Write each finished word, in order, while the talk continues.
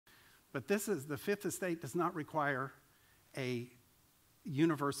But the fifth estate does not require a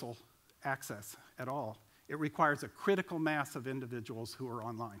universal access at all. It requires a critical mass of individuals who are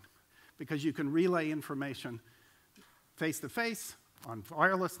online, because you can relay information face-to-face on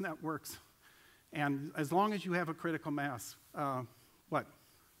wireless networks, and as long as you have a critical mass,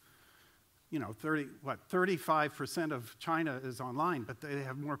 35% of China is online, but they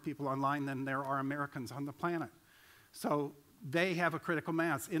have more people online than there are Americans on the planet. So they have a critical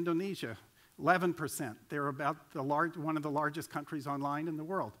mass. Indonesia, 11%. They're about one of the largest countries online in the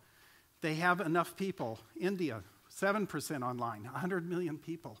world. They have enough people. India, 7% online, 100 million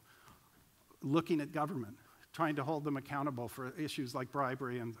people looking at government, trying to hold them accountable for issues like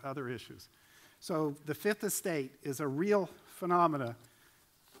bribery and other issues. So the fifth estate is a real phenomena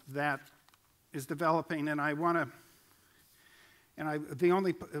that is developing, and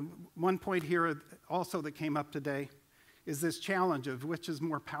one point here also that came up today is this challenge of which is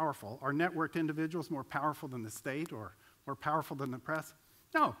more powerful. Are networked individuals more powerful than the state or more powerful than the press?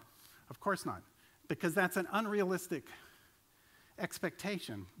 No, of course not, because that's an unrealistic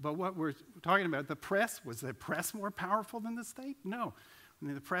expectation. But what we're talking about, was the press more powerful than the state? No. I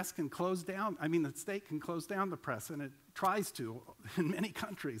mean, the press can close down, the state can close down the press, and it tries to in many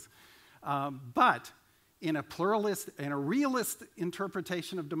countries. But in a realist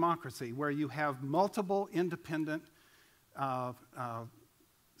interpretation of democracy, where you have multiple independent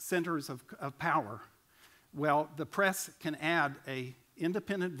centers of power, well, the press can add an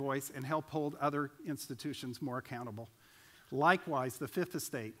independent voice and help hold other institutions more accountable. Likewise, the fifth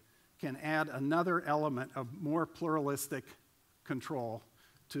estate can add another element of more pluralistic control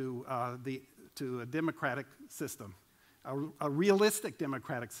to a democratic system, a realistic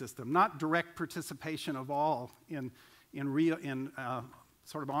democratic system, not direct participation of all in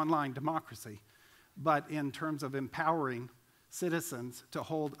sort of online democracy, but in terms of empowering citizens to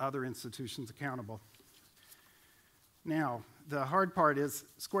hold other institutions accountable. Now, the hard part is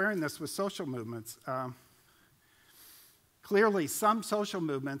squaring this with social movements. Clearly, some social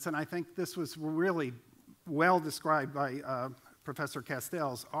movements, and I think this was really well described by Professor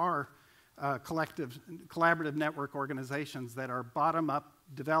Castells, are collaborative network organizations that are bottom-up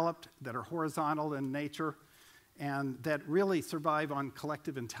developed, that are horizontal in nature, and that really survive on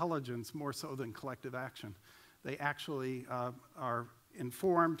collective intelligence more so than collective action. They actually are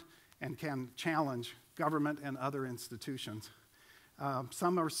informed and can challenge government and other institutions.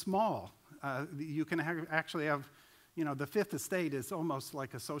 Some are small. You can actually have, the fifth estate is almost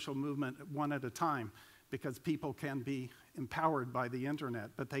like a social movement one at a time, because people can be empowered by the internet,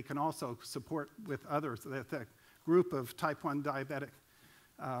 but they can also support with others. The group of type 1 diabetic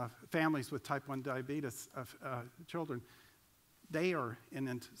families with type 1 diabetes children, they are, in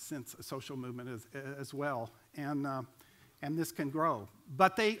a sense, a social movement as well, and this can grow.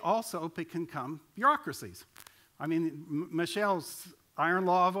 But they also can become bureaucracies. I mean, Michel's iron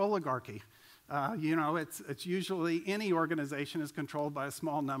law of oligarchy. It's usually any organization is controlled by a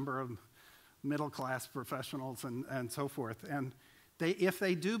small number of middle-class professionals and so forth. And if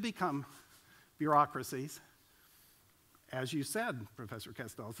they do become bureaucracies, as you said, Professor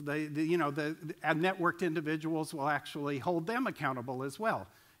Castells, networked individuals will actually hold them accountable as well,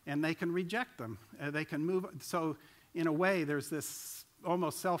 and they can reject them. They can move. So in a way, there's this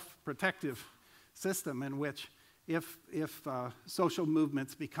almost self-protective system in which if social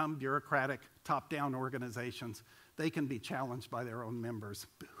movements become bureaucratic, top-down organizations, they can be challenged by their own members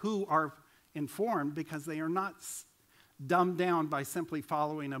who are informed because they are not dumbed down by simply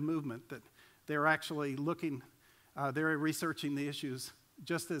following a movement, that they're actually they're researching the issues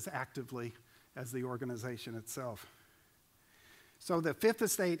just as actively as the organization itself. So the fifth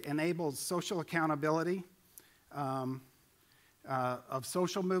estate enables social accountability of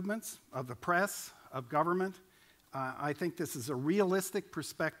social movements, of the press, of government. I think this is a realistic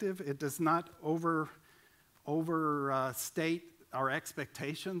perspective. It does not overstate our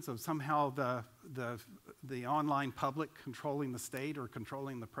expectations of somehow the online public controlling the state or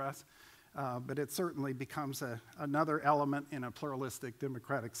controlling the press, but it certainly becomes another element in a pluralistic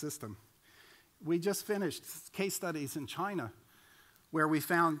democratic system. We just finished case studies in China where we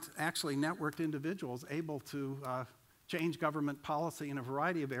found actually networked individuals able to change government policy in a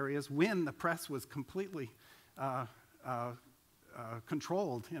variety of areas when the press was completely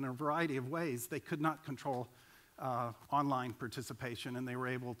controlled in a variety of ways. They could not control online participation, and they were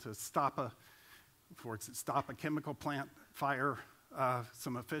able to stop a chemical plant, fire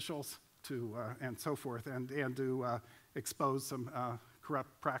some officials and so forth, and to expose some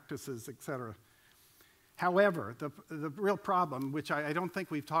corrupt practices, etc. However, the real problem, which I don't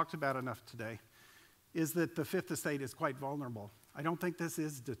think we've talked about enough today, is that the fifth estate is quite vulnerable. I don't think this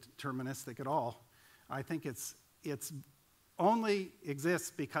is deterministic at all. I think it's only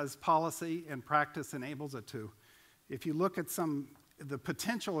exists because policy and practice enables it to. If you look at the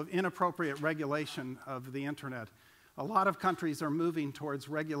potential of inappropriate regulation of the internet, a lot of countries are moving towards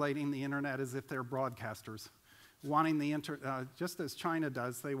regulating the internet as if they're broadcasters, wanting just as China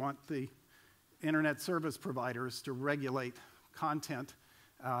does, they want the internet service providers to regulate content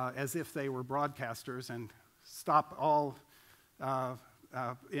as if they were broadcasters and stop all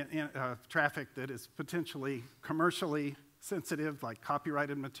traffic that is potentially commercially sensitive, like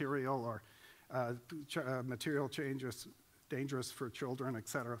copyrighted material or material dangerous for children,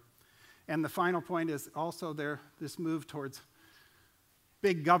 etc. And the final point is also this move towards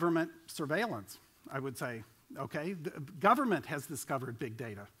big government surveillance, I would say. Okay, the government has discovered big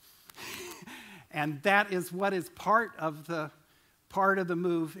data. And that is what is part of the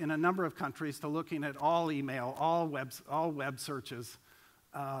move in a number of countries to looking at all email, all web searches,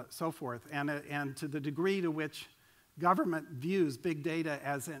 so forth. And to the degree to which government views big data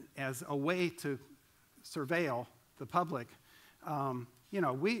as a way to surveil the public,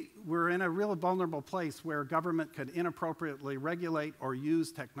 we're in a real vulnerable place where government could inappropriately regulate or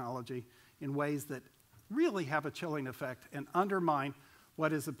use technology in ways that really have a chilling effect and undermine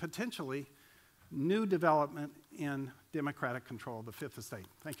what is a potentially new development in democratic control of the fifth estate.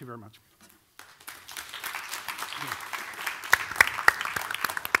 Thank you very much.